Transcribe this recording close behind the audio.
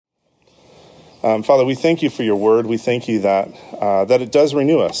Father, we thank you for your word. We thank you that it does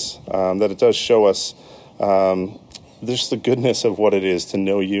renew us, that it does show us just the goodness of what it is to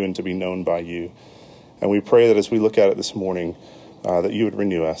know you and to be known by you. And we pray that as we look at it this morning, that you would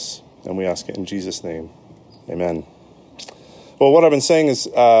renew us. And we ask it in Jesus' name. Amen. Well, what I've been saying is,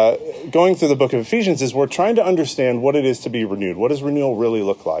 going through the book of Ephesians is we're trying to understand what it is to be renewed. What does renewal really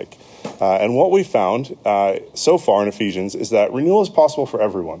look like? And what we found so far in Ephesians is that renewal is possible for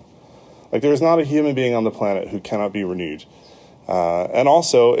everyone. Like, there is not a human being on the planet who cannot be renewed. And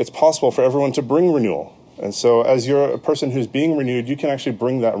also, it's possible for everyone to bring renewal. And so as you're a person who's being renewed, you can actually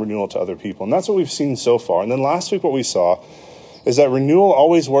bring that renewal to other people. And that's what we've seen so far. And then last week what we saw is that renewal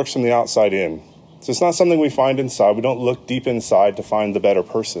always works from the outside in. So it's not something we find inside. We don't look deep inside to find the better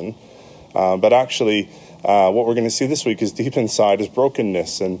person. But actually, what we're going to see this week is deep inside is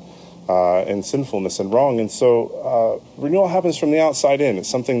brokenness and sinfulness and wrong. And so renewal happens from the outside in. It's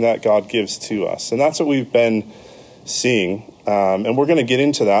something that God gives to us. And that's what we've been seeing. And we're going to get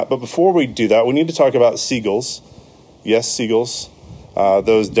into that. But before we do that, we need to talk about seagulls. Yes, seagulls.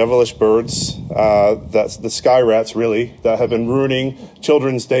 Those devilish birds, that's the sky rats, really, that have been ruining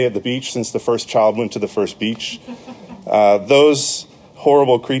Children's Day at the beach since the first child went to the first beach. Those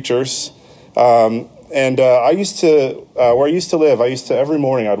horrible creatures. I used to, where I used to live, every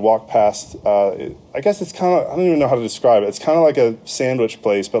morning I'd walk past, I guess it's kind of, I don't even know how to describe it. It's kind of like a sandwich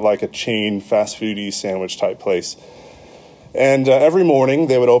place, but like a chain fast foodie sandwich type place. And every morning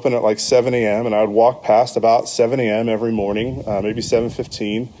they would open at like 7 a.m. and I would walk past about 7 a.m. every morning, maybe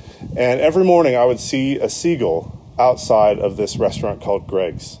 7:15. And every morning I would see a seagull outside of this restaurant called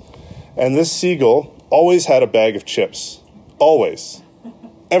Greg's. And this seagull always had a bag of chips. Always.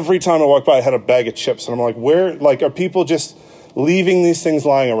 Every time I walked by, I had a bag of chips. And I'm like, are people just leaving these things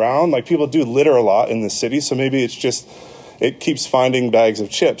lying around? Like, people do litter a lot in the city, so maybe it keeps finding bags of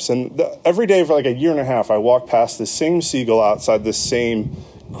chips. And every day for like a year and a half, I walked past the same seagull outside this same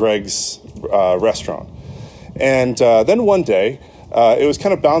Greg's restaurant. And then one day, it was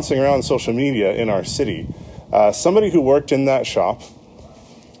kind of bouncing around social media in our city. Somebody who worked in that shop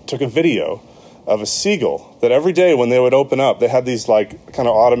took a video of a seagull that every day when they would open up, they had these like kind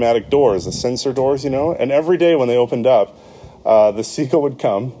of automatic doors, the sensor doors, and every day when they opened up, the seagull would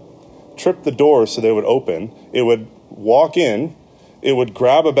come, trip the doors so they would open, it would walk in, it would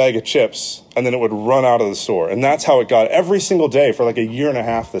grab a bag of chips, and then it would run out of the store. And that's how it got. Every single day for like a year and a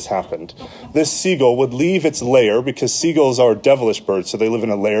half this happened. This seagull would leave its lair, because seagulls are devilish birds, so they live in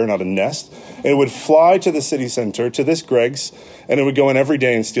a lair, not a nest. And it would fly to the city center, to this Greg's, and it would go in every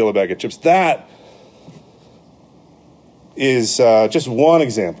day and steal a bag of chips. That is just one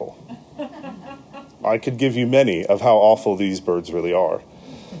example. I could give you many of how awful these birds really are.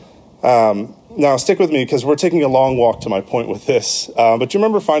 Now, stick with me, because we're taking a long walk to my point with this. But do you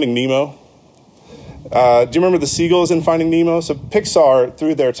remember Finding Nemo? Do you remember the seagulls in Finding Nemo? So Pixar,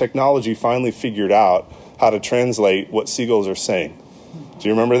 through their technology, finally figured out how to translate what seagulls are saying. Do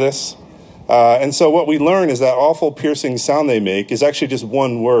you remember this? And so what we learn is that awful piercing sound they make is actually just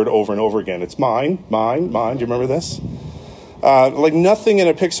one word over and over again. It's mine, mine, mine. Do you remember this? Like nothing in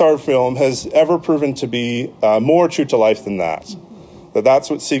a Pixar film has ever proven to be more true to life than that. That's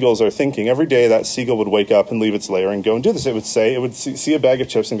what seagulls are thinking. Every day that seagull would wake up and leave its lair and go and do this. It would see a bag of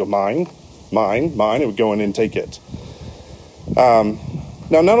chips and go, mine, mine, mine. It would go in and take it. Now,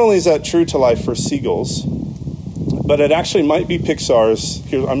 not only is that true to life for seagulls, but it actually might be Pixar's,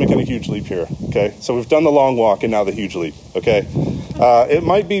 here, I'm making a huge leap here, okay? So we've done the long walk and now the huge leap, okay? It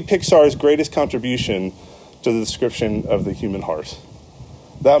might be Pixar's greatest contribution to the description of the human heart.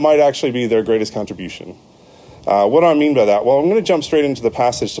 That might actually be their greatest contribution. What do I mean by that? Well, I'm going to jump straight into the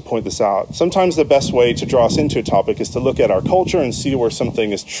passage to point this out. Sometimes the best way to draw us into a topic is to look at our culture and see where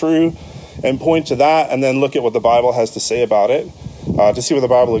something is true and point to that, and then look at what the Bible has to say about it, to see where the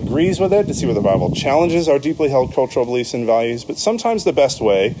Bible agrees with it, to see where the Bible challenges our deeply held cultural beliefs and values. But sometimes the best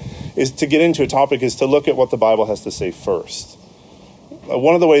way is to get into a topic is to look at what the Bible has to say first.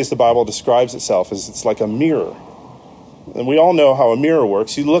 One of the ways the Bible describes itself is it's like a mirror. And we all know how a mirror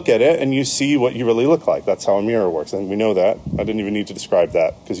works. You look at it and you see what you really look like. That's how a mirror works. And we know that. I didn't even need to describe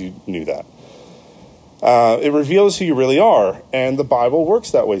that because you knew that. It reveals who you really are. And the Bible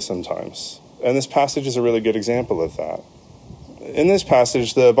works that way sometimes. And this passage is a really good example of that. In this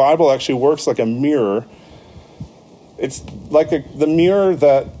passage, the Bible actually works like a mirror. It's like the mirror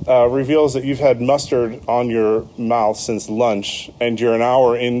that reveals that you've had mustard on your mouth since lunch and you're an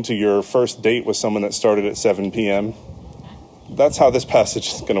hour into your first date with someone that started at 7 p.m. That's how this passage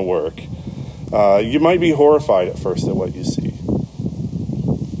is going to work. You might be horrified at first at what you see.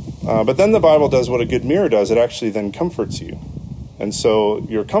 But then the Bible does what a good mirror does. It actually then comforts you. And so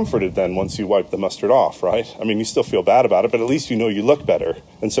you're comforted then once you wipe the mustard off, right? I mean, you still feel bad about it, but at least you know you look better.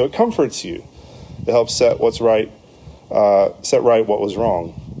 And so it comforts you. It helps set right what was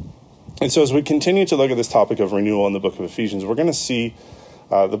wrong. And so as we continue to look at this topic of renewal in the book of Ephesians, we're going to see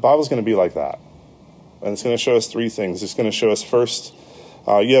the Bible's going to be like that. And it's going to show us three things. It's going to show us first,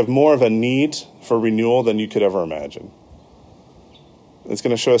 you have more of a need for renewal than you could ever imagine. It's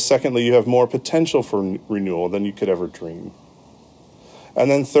going to show us, secondly, you have more potential for renewal than you could ever dream. And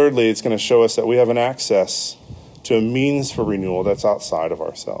then thirdly, it's going to show us that we have an access to a means for renewal that's outside of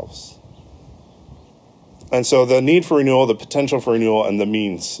ourselves. And so the need for renewal, the potential for renewal, and the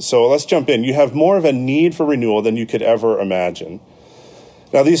means. So let's jump in. You have more of a need for renewal than you could ever imagine.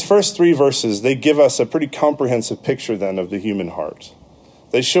 Now, these first three verses, they give us a pretty comprehensive picture then of the human heart.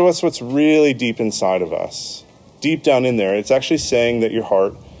 They show us what's really deep inside of us. Deep down in there, it's actually saying that your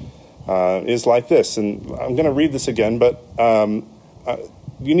heart is like this. And I'm going to read this again, but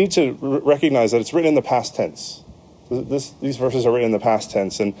you need to recognize that it's written in the past tense. These verses are written in the past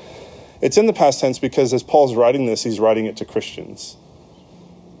tense. And it's in the past tense because as Paul's writing this, he's writing it to Christians.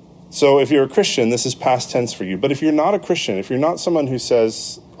 So if you're a Christian, this is past tense for you. But if you're not a Christian, if you're not someone who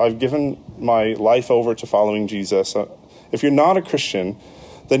says, I've given my life over to following Jesus, if you're not a Christian,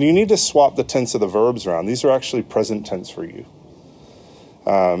 then you need to swap the tense of the verbs around. These are actually present tense for you.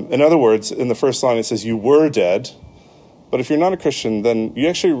 In other words, in the first line, it says you were dead. But if you're not a Christian, then you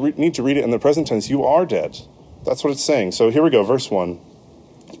actually need to read it in the present tense. You are dead. That's what it's saying. So here we go, verse 1.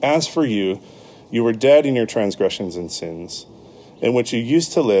 As for you, you were dead in your transgressions and sins, in which you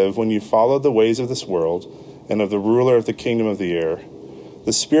used to live when you followed the ways of this world and of the ruler of the kingdom of the air,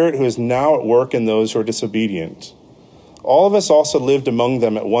 the spirit who is now at work in those who are disobedient. All of us also lived among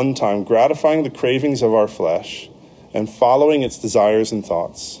them at one time, gratifying the cravings of our flesh and following its desires and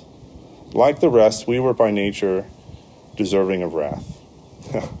thoughts. Like the rest, we were by nature deserving of wrath.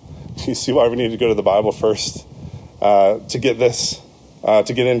 Do you see why we need to go to the Bible first to get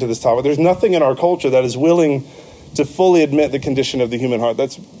into this topic? There's nothing in our culture that is willing to fully admit the condition of the human heart,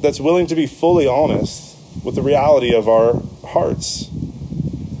 that's willing to be fully honest with the reality of our hearts.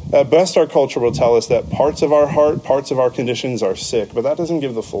 At best, our culture will tell us that parts of our heart, parts of our conditions are sick, but that doesn't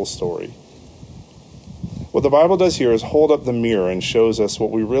give the full story. What the Bible does here is hold up the mirror and shows us what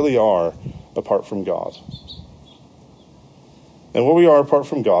we really are apart from God. And what we are apart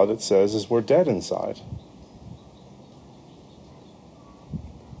from God, it says, is we're dead inside.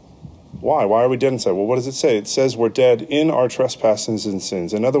 Why? Why are we dead inside? Well, what does it say? It says we're dead in our trespasses and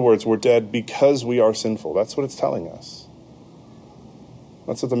sins. In other words, we're dead because we are sinful. That's what it's telling us.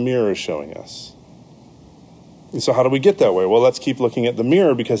 That's what the mirror is showing us. And so how do we get that way? Well, let's keep looking at the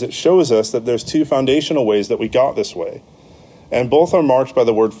mirror because it shows us that there's two foundational ways that we got this way. And both are marked by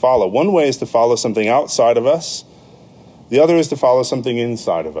the word follow. One way is to follow something outside of us. The other is to follow something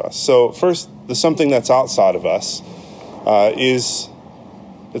inside of us. So first, the something that's outside of us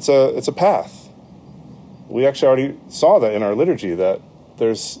it's a path. We actually already saw that in our liturgy, that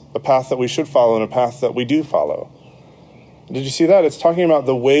there's a path that we should follow and a path that we do follow. Did you see that? It's talking about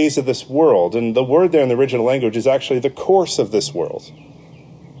the ways of this world. And the word there in the original language is actually the course of this world.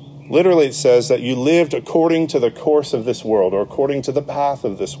 Literally, it says that you lived according to the course of this world or according to the path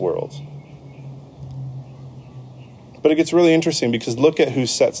of this world. But it gets really interesting because look at who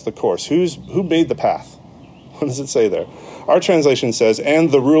sets the course. Who made the path? What does it say there? Our translation says,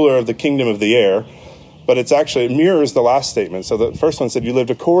 and the ruler of the kingdom of the air, but it mirrors the last statement. So the first one said you lived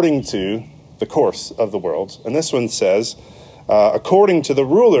according to the course of the world. And this one says, according to the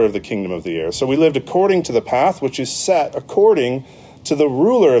ruler of the kingdom of the air. So we lived according to the path, which is set according to the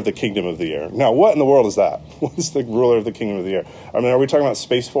ruler of the kingdom of the air. Now, what in the world is that? What is the ruler of the kingdom of the air? I mean, are we talking about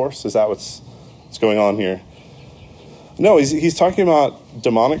Space Force? Is that what's going on here? No, he's talking about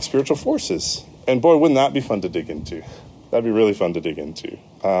demonic spiritual forces. And boy, wouldn't that be fun to dig into? That'd be really fun to dig into.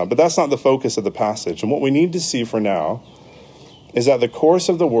 But that's not the focus of the passage. And what we need to see for now is that the course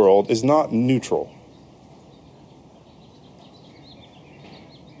of the world is not neutral.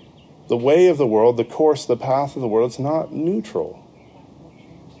 The way of the world, the course, the path of the world, it's not neutral.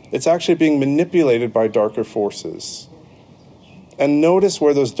 It's actually being manipulated by darker forces. And notice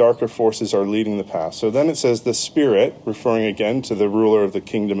where those darker forces are leading the path. So then it says the Spirit, referring again to the ruler of the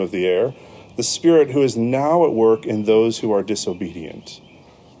kingdom of the air, the Spirit who is now at work in those who are disobedient.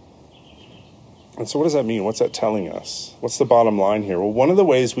 And so what does that mean? What's that telling us? What's the bottom line here? Well, one of the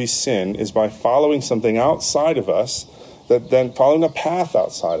ways we sin is by following something outside of us, then following a path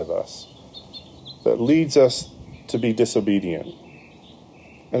outside of us that leads us to be disobedient.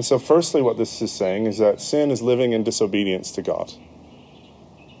 And so firstly, what this is saying is that sin is living in disobedience to God.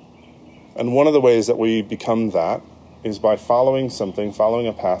 And one of the ways that we become that is by following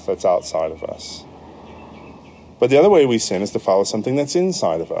a path that's outside of us. But the other way we sin is to follow something that's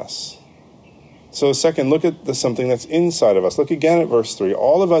inside of us. So second, look at something that's inside of us. Look again at verse 3.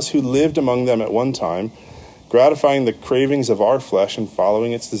 All of us who lived among them at one time, gratifying the cravings of our flesh and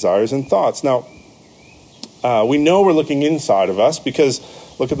following its desires and thoughts. Now, we know we're looking inside of us because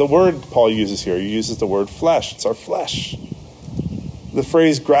look at the word Paul uses here. He uses the word flesh. It's our flesh. The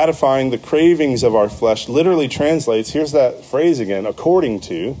phrase gratifying the cravings of our flesh literally translates, here's that phrase again, according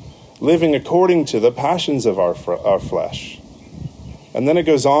to, living according to the passions of our flesh. And then it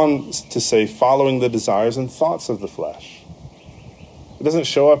goes on to say, following the desires and thoughts of the flesh. It doesn't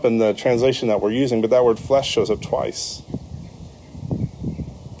show up in the translation that we're using, but that word flesh shows up twice.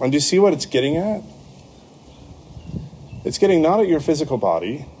 And do you see what it's getting at? It's getting not at your physical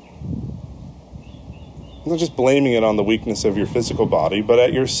body, not just blaming it on the weakness of your physical body, but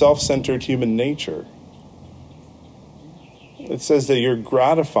at your self-centered human nature. It says that you're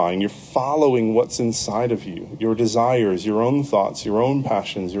gratifying, you're following what's inside of you, your desires, your own thoughts, your own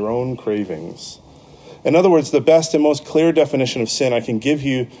passions, your own cravings. In other words, the best and most clear definition of sin I can give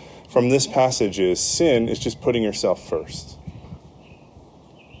you from this passage is sin is just putting yourself first.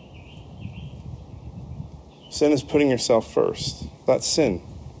 Sin is putting yourself first. That's sin.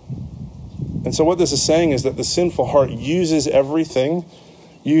 And so what this is saying is that the sinful heart uses everything,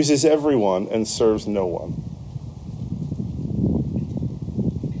 uses everyone, and serves no one.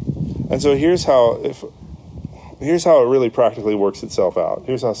 And so here's how it really practically works itself out.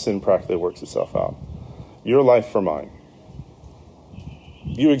 Here's how sin practically works itself out. Your life for mine.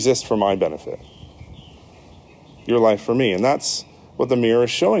 You exist for my benefit. Your life for me. And that's what the mirror is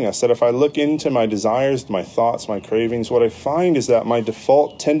showing us, that if I look into my desires, my thoughts, my cravings, what I find is that my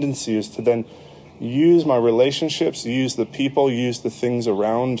default tendency is to then use my relationships, use the people, use the things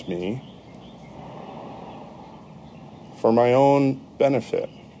around me for my own benefit,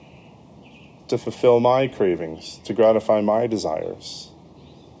 to fulfill my cravings, to gratify my desires,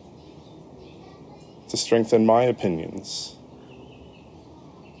 to strengthen my opinions.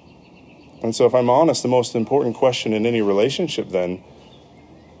 And so if I'm honest, the most important question in any relationship then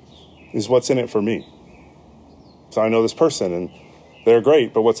is what's in it for me? So I know this person and they're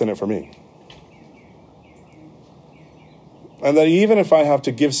great, but what's in it for me? And that even if I have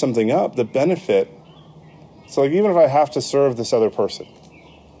to give something up, the benefit, so like even if I have to serve this other person,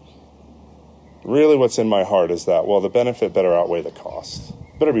 really what's in my heart is that, well, the benefit better outweigh the cost.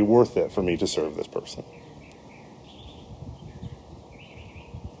 Better be worth it for me to serve this person.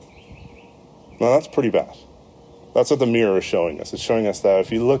 Now that's pretty bad. That's what the mirror is showing us. It's showing us that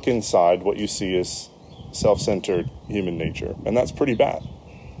if you look inside, what you see is self-centered human nature. And that's pretty bad.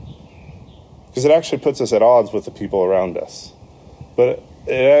 Because it actually puts us at odds with the people around us. But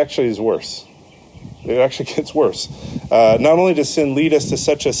it actually is worse. It actually gets worse. Not only does sin lead us to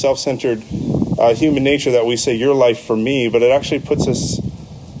such a self-centered human nature that we say, your life for me, but it actually puts us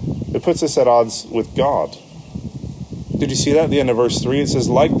at odds with God. Did you see that at the end of verse 3? It says,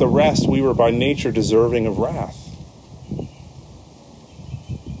 like the rest, we were by nature deserving of wrath.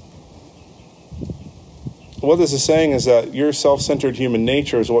 What this is saying is that your self-centered human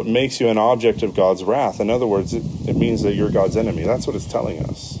nature is what makes you an object of God's wrath. In other words, it means that you're God's enemy. That's what it's telling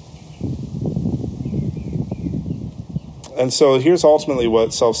us. And so here's ultimately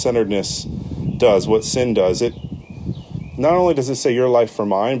what self-centeredness does, what sin does. It not only does it say your life for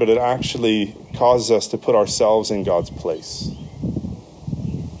mine, but it actually causes us to put ourselves in God's place.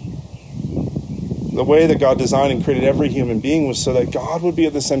 The way that God designed and created every human being was so that God would be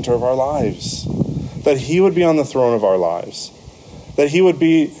at the center of our lives, that he would be on the throne of our lives, that he would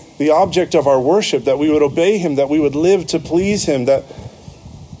be the object of our worship, that we would obey him, that we would live to please him, that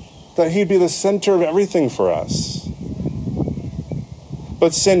he'd be the center of everything for us.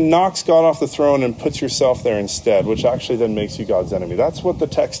 But sin knocks God off the throne and puts yourself there instead, which actually then makes you God's enemy. That's what the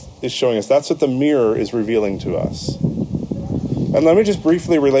text is showing us. That's what the mirror is revealing to us. And let me just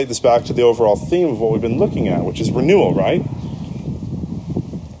briefly relate this back to the overall theme of what we've been looking at, which is renewal, right?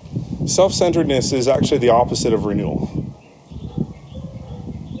 Self-centeredness is actually the opposite of renewal.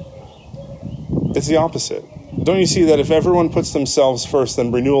 It's the opposite. Don't you see that if everyone puts themselves first,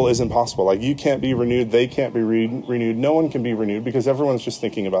 then renewal isn't possible? Like you can't be renewed, they can't be renewed, no one can be renewed because everyone's just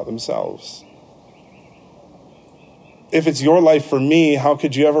thinking about themselves. If it's your life for me, how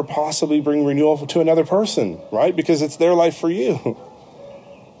could you ever possibly bring renewal to another person, right? Because it's their life for you.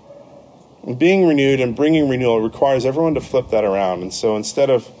 And being renewed and bringing renewal requires everyone to flip that around. And so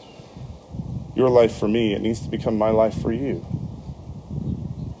instead of your life for me, it needs to become my life for you.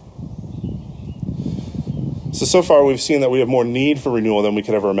 So far we've seen that we have more need for renewal than we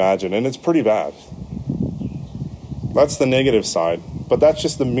could ever imagine, and it's pretty bad. That's the negative side, but that's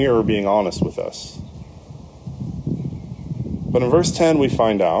just the mirror being honest with us. But in verse 10, we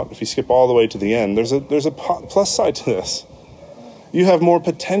find out, if you skip all the way to the end, there's a plus side to this. You have more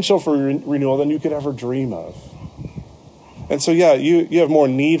potential for renewal than you could ever dream of. And so, yeah, you have more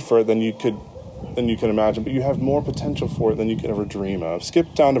need for it than you can imagine, but you have more potential for it than you could ever dream of.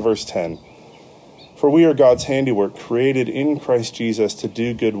 Skip down to verse 10. For we are God's handiwork, created in Christ Jesus to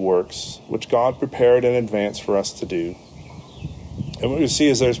do good works, which God prepared in advance for us to do. And what we see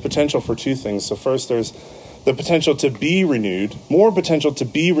is there's potential for two things. So first, there's the potential to be renewed, more potential to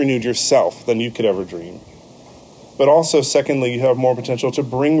be renewed yourself than you could ever dream. But also, secondly, you have more potential to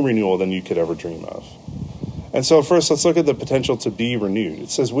bring renewal than you could ever dream of. And so first, let's look at the potential to be renewed.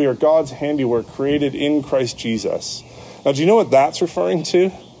 It says, we are God's handiwork, created in Christ Jesus. Now, do you know what that's referring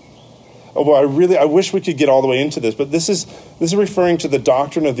to? Oh, well, I wish we could get all the way into this, but this is referring to the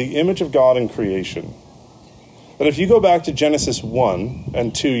doctrine of the image of God in creation. But if you go back to Genesis 1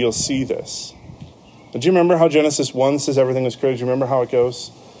 and 2, you'll see this. Do you remember how Genesis 1 says everything was created? Do you remember how it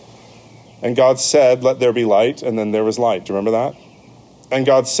goes? And God said, let there be light, and then there was light. Do you remember that? And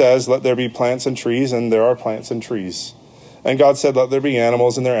God says, let there be plants and trees, and there are plants and trees. And God said, let there be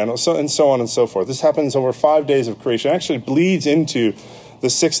animals, and there are animals, and so on and so forth. This happens over 5 days of creation. It actually bleeds into the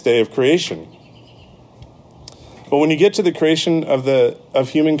 6th day of creation. But when you get to the creation of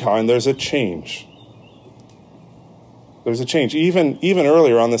humankind, there's a change. There's a change. Even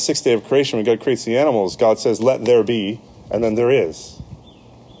earlier on the 6th day of creation, when God creates the animals, God says, let there be, and then there is.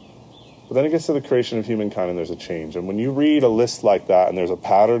 But then it gets to the creation of humankind, and there's a change. And when you read a list like that, and there's a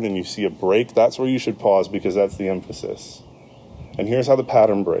pattern, and you see a break, that's where you should pause, because that's the emphasis. And here's how the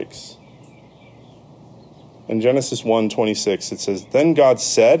pattern breaks. In Genesis 1:26, it says, then God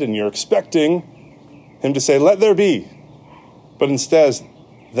said, and you're expecting him to say, let there be. But instead,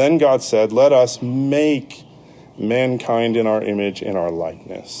 then God said, let us make mankind in our image, in our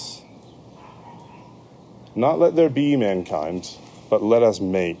likeness. Not let there be mankind, but let us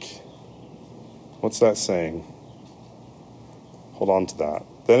make. What's that saying? Hold on to that.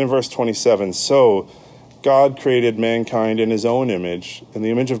 Then in verse 27, so God created mankind in his own image. In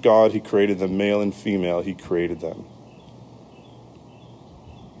the image of God, he created them, male and female, he created them.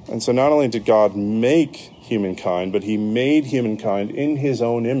 And so not only did God make humankind, but he made humankind in his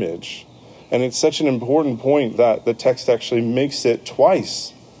own image. And it's such an important point that the text actually makes it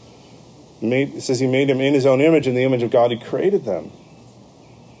twice. It says he made him in his own image, in the image of God, he created them.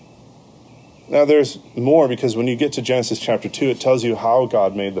 Now there's more, because when you get to Genesis chapter 2, it tells you how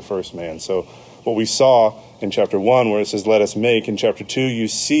God made the first man. So what we saw in chapter 1, where it says, let us make, in chapter 2, you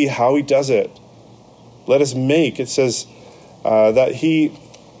see how he does it. Let us make. It says that he,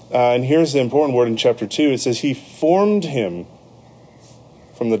 and here's the important word in chapter 2, it says he formed him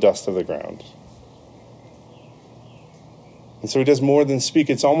from the dust of the ground. And so he does more than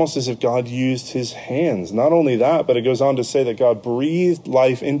speak. It's almost as if God used his hands. Not only that, but it goes on to say that God breathed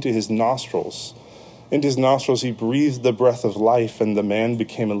life into his nostrils. Into his nostrils, he breathed the breath of life, and the man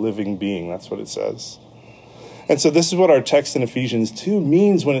became a living being. That's what it says. And so this is what our text in Ephesians 2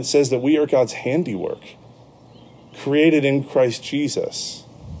 means when it says that we are God's handiwork, created in Christ Jesus.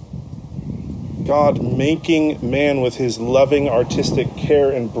 God making man with his loving, artistic care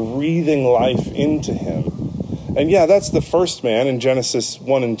and breathing life into him. And yeah, that's the first man in Genesis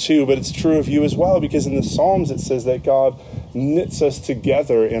 1 and 2, but it's true of you as well, because in the Psalms it says that God knits us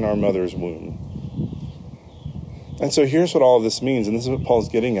together in our mother's womb. And so here's what all of this means, and this is what Paul's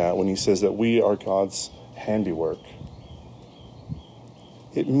getting at when he says that we are God's handiwork.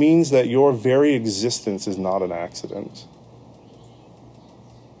 It means that your very existence is not an accident.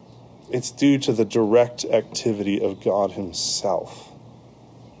 It's due to the direct activity of God himself.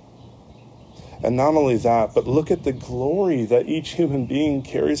 And not only that, but look at the glory that each human being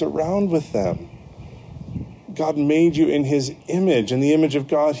carries around with them. God made you in his image. In the image of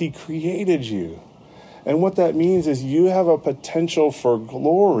God, he created you. And what that means is you have a potential for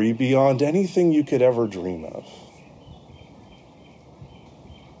glory beyond anything you could ever dream of.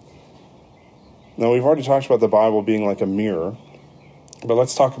 Now, we've already talked about the Bible being like a mirror, but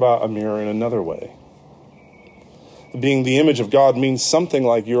let's talk about a mirror in another way. Being the image of God means something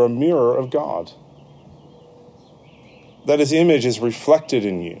like you're a mirror of God. That his image is reflected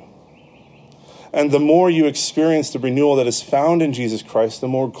in you. And the more you experience the renewal that is found in Jesus Christ, the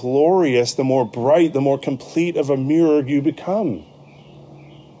more glorious, the more bright, the more complete of a mirror you become.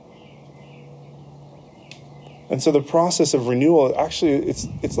 And so the process of renewal, actually,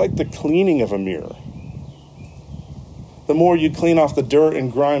 it's like the cleaning of a mirror. The more you clean off the dirt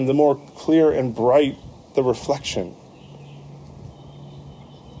and grime, the more clear and bright the reflection.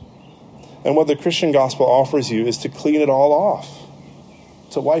 And what the Christian gospel offers you is to clean it all off,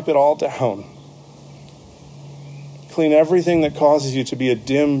 to wipe it all down. Clean everything that causes you to be a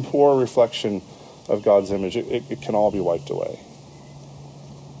dim, poor reflection of God's image. It can all be wiped away.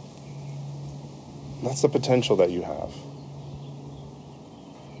 That's the potential that you have.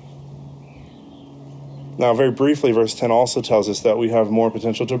 Now, very briefly, verse 10 also tells us that we have more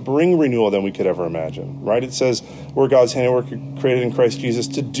potential to bring renewal than we could ever imagine, right? It says, we're God's handiwork created in Christ Jesus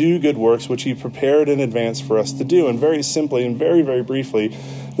to do good works, which he prepared in advance for us to do. And very simply and very, very briefly,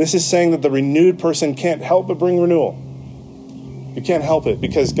 this is saying that the renewed person can't help but bring renewal. You can't help it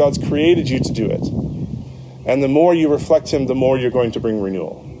because God's created you to do it. And the more you reflect him, the more you're going to bring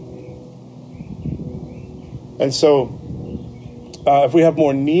renewal. And so, if we have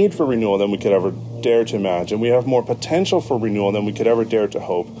more need for renewal than we could ever dare to imagine, we have more potential for renewal than we could ever dare to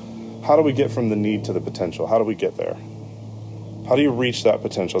hope, how do we get from the need to the potential? How do we get there? How do you reach that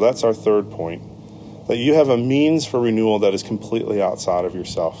potential? That's our third point, that you have a means for renewal that is completely outside of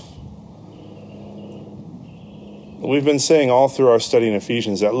yourself. We've been saying all through our study in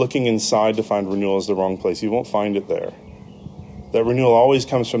Ephesians that looking inside to find renewal is the wrong place. You won't find it there. That renewal always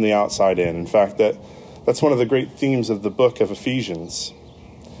comes from the outside in. In fact, that's one of the great themes of the book of Ephesians.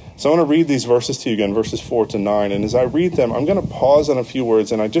 So I want to read these verses to you again, verses 4 to 9. And as I read them, I'm going to pause on a few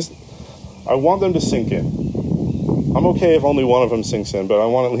words, and I want them to sink in. I'm okay if only one of them sinks in, but I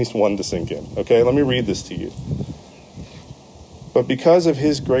want at least one to sink in. Okay, let me read this to you. But because of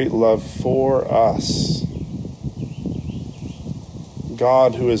his great love for us,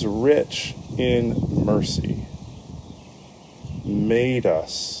 God, who is rich in mercy, made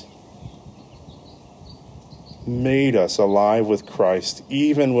us alive with Christ,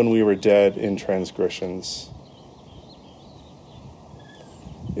 even when we were dead in transgressions.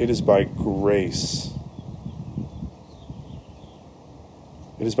 It is by grace.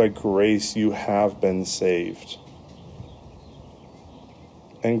 It is by grace you have been saved.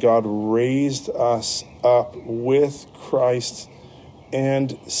 And God raised us up with Christ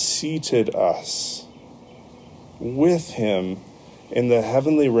and seated us with him in the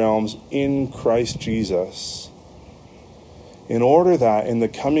heavenly realms in Christ Jesus, in order that in the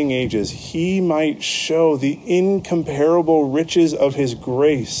coming ages he might show the incomparable riches of his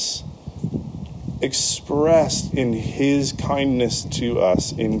grace expressed in his kindness to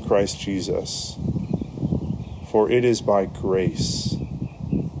us in Christ Jesus. For it is by grace.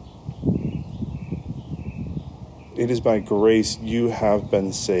 It is by grace you have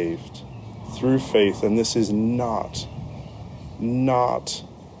been saved through faith, and this is not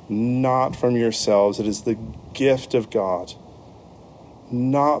from yourselves. It is the gift of God,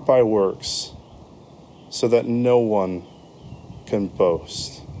 not by works, so that no one can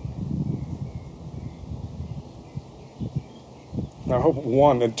boast. Now, I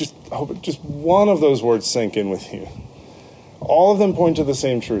hope just one of those words sink in with you. All of them point to the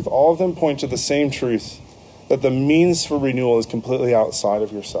same truth. All of them point to the same truth, that the means for renewal is completely outside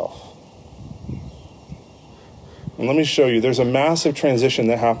of yourself. And let me show you, there's a massive transition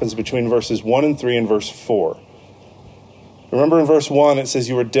that happens between verses 1 and 3 and verse 4. Remember in verse 1, it says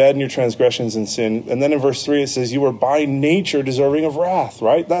you were dead in your transgressions and sin. And then in verse 3, it says you were by nature deserving of wrath,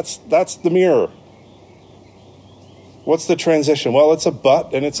 right? That's the mirror. What's the transition? Well, it's a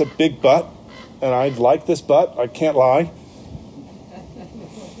but, and it's a big but. And I like this but, I can't lie.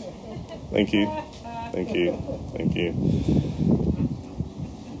 Thank you. Thank you. Thank you.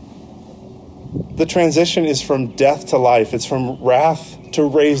 The transition is from death to life. It's from wrath to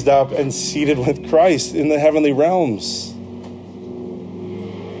raised up and seated with Christ in the heavenly realms.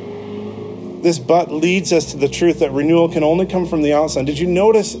 This but leads us to the truth that renewal can only come from the outside. Did you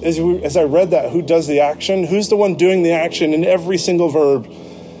notice as I read that who does the action? Who's the one doing the action in every single verb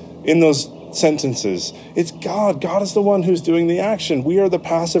in those sentences? It's God. God is the one who's doing the action. We are the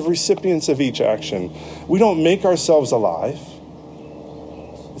passive recipients of each action. We don't make ourselves alive.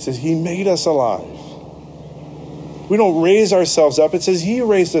 It says he made us alive. We don't raise ourselves up. It says he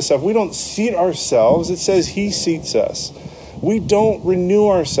raised us up. We don't seat ourselves. It says he seats us. We don't renew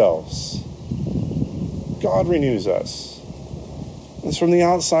ourselves. God renews us. It's from the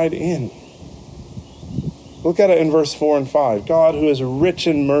outside in. Look at it in verse 4 and 5. God, who is rich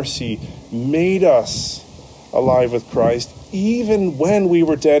in mercy, made us alive with Christ, even when we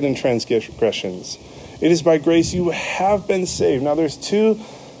were dead in transgressions. It is by grace you have been saved. Now, there's two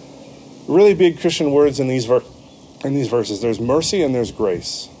really big Christian words in these verses. There's mercy and there's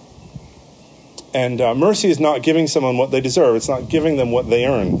grace. And mercy is not giving someone what they deserve. It's not giving them what they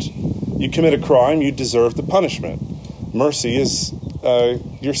earned. You commit a crime, you deserve the punishment. Mercy is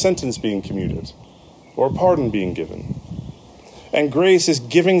your sentence being commuted or pardon being given. And grace is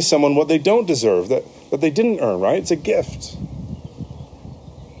giving someone what they don't deserve, that they didn't earn, right? It's a gift.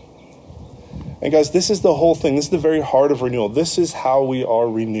 And guys, this is the whole thing. This is the very heart of renewal. This is how we are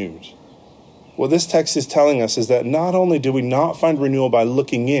renewed. What this text is telling us is that not only do we not find renewal by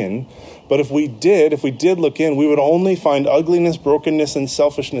looking in, but if we did look in, we would only find ugliness, brokenness, and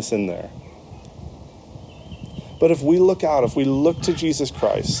selfishness in there. But if we look out, if we look to Jesus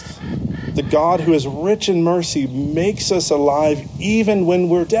Christ, the God who is rich in mercy makes us alive even when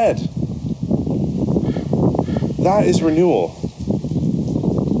we're dead. That is renewal.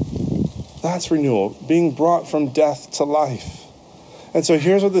 That's renewal, being brought from death to life. And so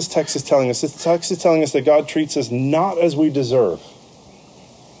here's what this text is telling us. This text is telling us that God treats us not as we deserve.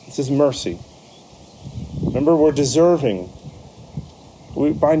 It's his mercy. Remember, we're deserving.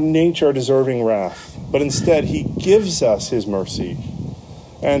 We by nature are deserving wrath. But instead, he gives us his mercy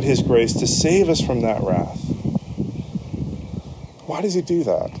and his grace to save us from that wrath. Why does he do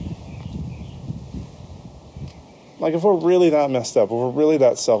that? Like, if we're really that messed up, if we're really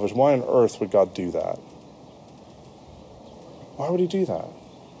that selfish, why on earth would God do that? Why would he do that?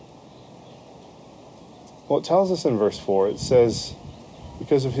 Well, it tells us in verse 4, it says,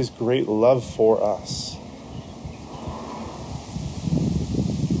 because of his great love for us.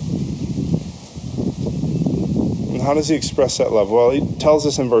 And how does he express that love? Well, he tells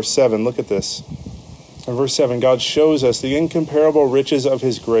us in verse 7, look at this. In verse 7, God shows us the incomparable riches of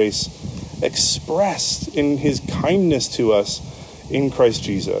his grace expressed in his kindness to us in Christ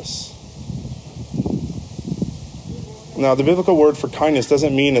Jesus. Now, the biblical word for kindness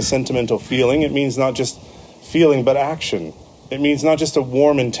doesn't mean a sentimental feeling. It means not just feeling, but action. It means not just a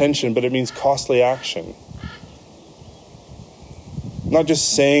warm intention, but it means costly action. Not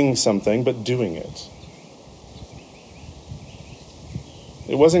just saying something, but doing it.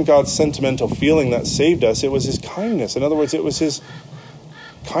 It wasn't God's sentimental feeling that saved us. It was his kindness. In other words, it was his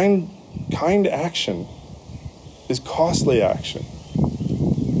kind action, his costly action.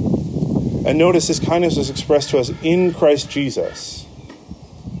 And notice his kindness was expressed to us in Christ Jesus.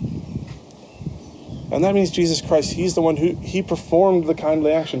 And that means Jesus Christ, he's the one he performed the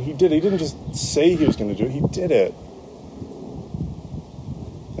kindly action. He did it. He didn't just say he was going to do it. He did it.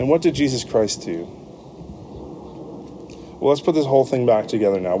 And what did Jesus Christ do? Well, let's put this whole thing back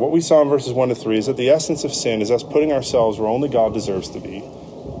together now. What we saw in verses 1 to 3 is that the essence of sin is us putting ourselves where only God deserves to be.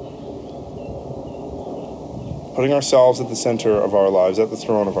 Putting ourselves at the center of our lives, at the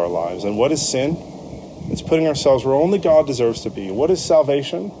throne of our lives. And what is sin? It's putting ourselves where only God deserves to be. What is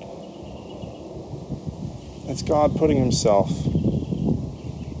salvation? It's God putting himself.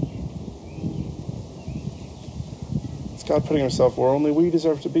 It's God putting himself where only we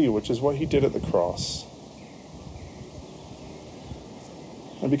deserve to be, which is what he did at the cross.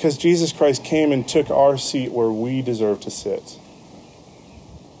 And because Jesus Christ came and took our seat where we deserve to sit,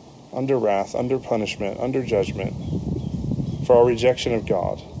 under wrath, under punishment, under judgment, for our rejection of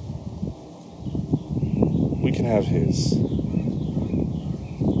God, we can have his.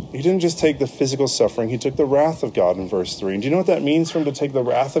 He didn't just take the physical suffering, he took the wrath of God in verse 3. And do you know what that means for him to take the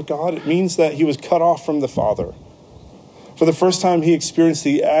wrath of God? It means that he was cut off from the Father. For the first time, he experienced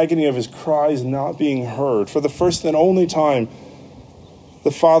the agony of his cries not being heard. For the first and only time,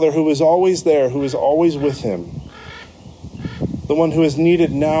 the Father who was always there, who was always with him, the one who is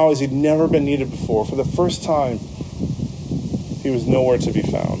needed now as he'd never been needed before. For the first time, he was nowhere to be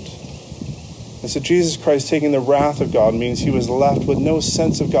found. And so Jesus Christ taking the wrath of God means he was left with no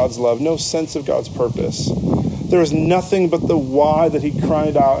sense of God's love, no sense of God's purpose. There was nothing but the why that he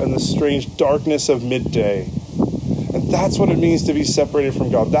cried out in the strange darkness of midday. And that's what it means to be separated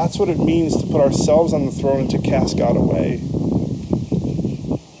from God. That's what it means to put ourselves on the throne and to cast God away.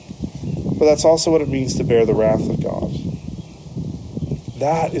 But that's also what it means to bear the wrath of God.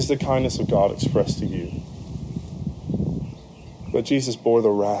 That is the kindness of God expressed to you. But Jesus bore the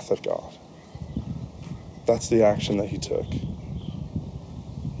wrath of God. That's the action that he took.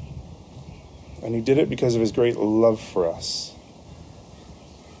 And he did it because of his great love for us.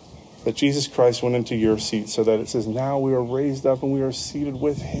 That Jesus Christ went into your seat so that it says now we are raised up and we are seated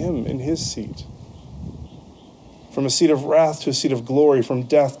with him in his seat. From a seat of wrath to a seat of glory, from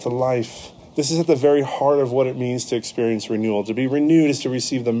death to life. This is at the very heart of what it means to experience renewal. To be renewed is to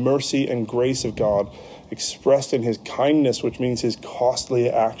receive the mercy and grace of God expressed in his kindness, which means his costly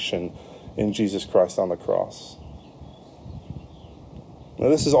action in Jesus Christ on the cross. Now,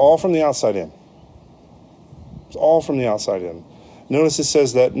 this is all from the outside in. It's all from the outside in. Notice it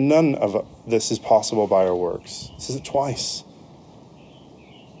says that none of this is possible by our works. It says it twice.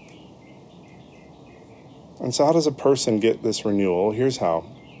 And so how does a person get this renewal? Here's how.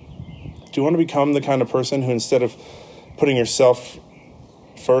 Do you want to become the kind of person who, instead of putting yourself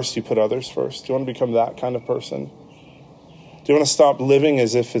first, you put others first? Do you want to become that kind of person? Do you want to stop living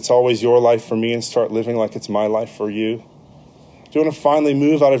as if it's always your life for me and start living like it's my life for you? Do you want to finally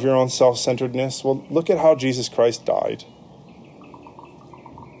move out of your own self-centeredness? Well, look at how Jesus Christ died.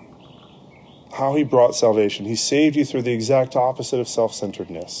 How he brought salvation. He saved you through the exact opposite of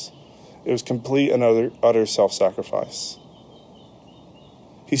self-centeredness. It was complete and utter self-sacrifice.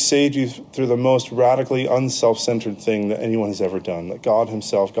 He saved you through the most radically unself-centered thing that anyone has ever done. That God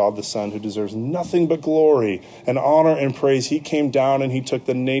himself, God the Son, who deserves nothing but glory and honor and praise, he came down and he took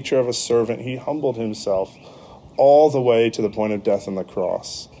the nature of a servant. He humbled himself all the way to the point of death on the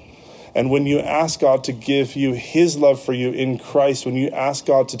cross. And when you ask God to give you his love for you in Christ, when you ask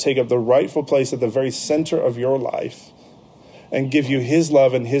God to take up the rightful place at the very center of your life and give you his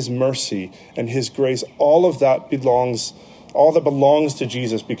love and his mercy and his grace, all that belongs to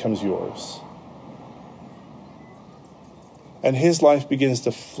Jesus becomes yours. And his life begins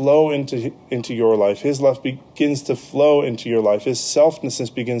to flow into your life. His love begins to flow into your life. His selflessness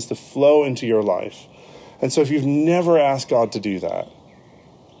begins to flow into your life. And so if you've never asked God to do that,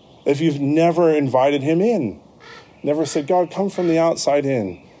 if you've never invited him in, never said, God, come from the outside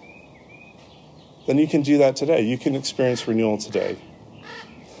in, then you can do that today. You can experience renewal today.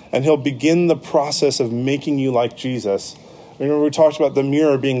 And he'll begin the process of making you like Jesus. Remember, we talked about the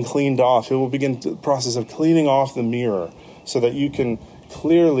mirror being cleaned off. He will begin the process of cleaning off the mirror so that you can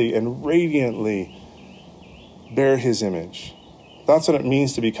clearly and radiantly bear his image. That's what it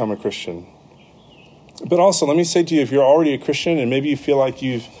means to become a Christian. But also, let me say to you, if you're already a Christian and maybe you feel like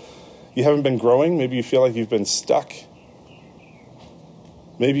you haven't been growing, maybe you feel like you've been stuck,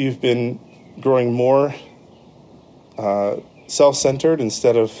 maybe you've been growing more self-centered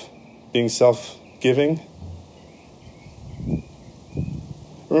instead of being self-giving.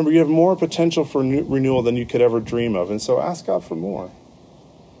 Remember, you have more potential for renewal than you could ever dream of, and so ask God for more.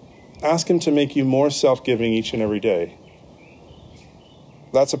 Ask him to make you more self-giving each and every day.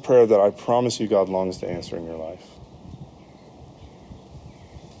 That's a prayer that I promise you God longs to answer in your life.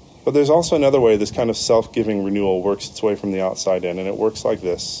 But there's also another way this kind of self-giving renewal works its way from the outside in, and it works like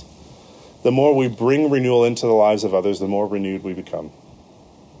this. The more we bring renewal into the lives of others, the more renewed we become.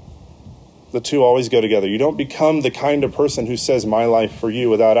 The two always go together. You don't become the kind of person who says, my life for you,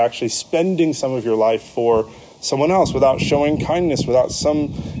 without actually spending some of your life for someone else, without showing kindness, without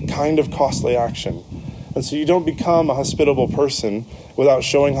some kind of costly action. And so you don't become a hospitable person without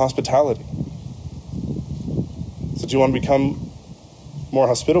showing hospitality. So do you want to become more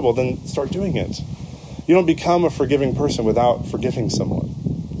hospitable? Then start doing it. You don't become a forgiving person without forgiving someone.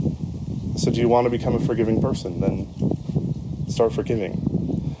 So do you want to become a forgiving person? Then start forgiving.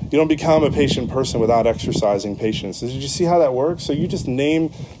 You don't become a patient person without exercising patience. Did you see how that works? So you just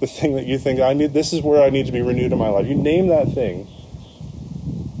name the thing that you think, this is where I need to be renewed in my life. You name that thing.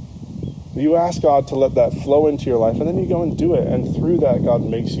 You ask God to let that flow into your life, and then you go and do it. And through that, God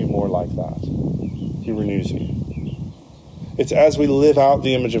makes you more like that. He renews you. It's as we live out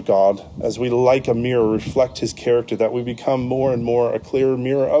the image of God, as we, like a mirror, reflect his character, that we become more and more a clearer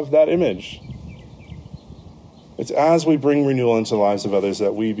mirror of that image. It's as we bring renewal into the lives of others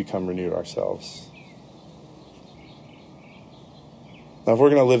that we become renewed ourselves. Now, if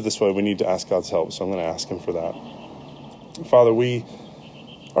we're going to live this way, we need to ask God's help, so I'm going to ask him for that. Father, we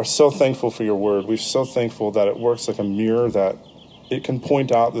are so thankful for your word. We're so thankful that it works like a mirror, that it can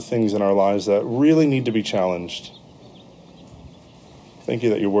point out the things in our lives that really need to be challenged. Thank you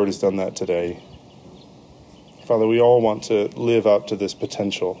that your word has done that today. Father, we all want to live up to this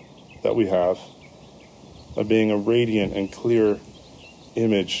potential that we have of being a radiant and clear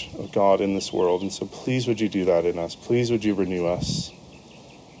image of God in this world. And so please would you do that in us. Please would you renew us.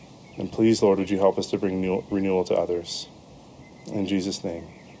 And please, Lord, would you help us to bring renewal to others. In Jesus' name,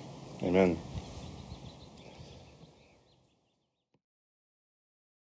 amen.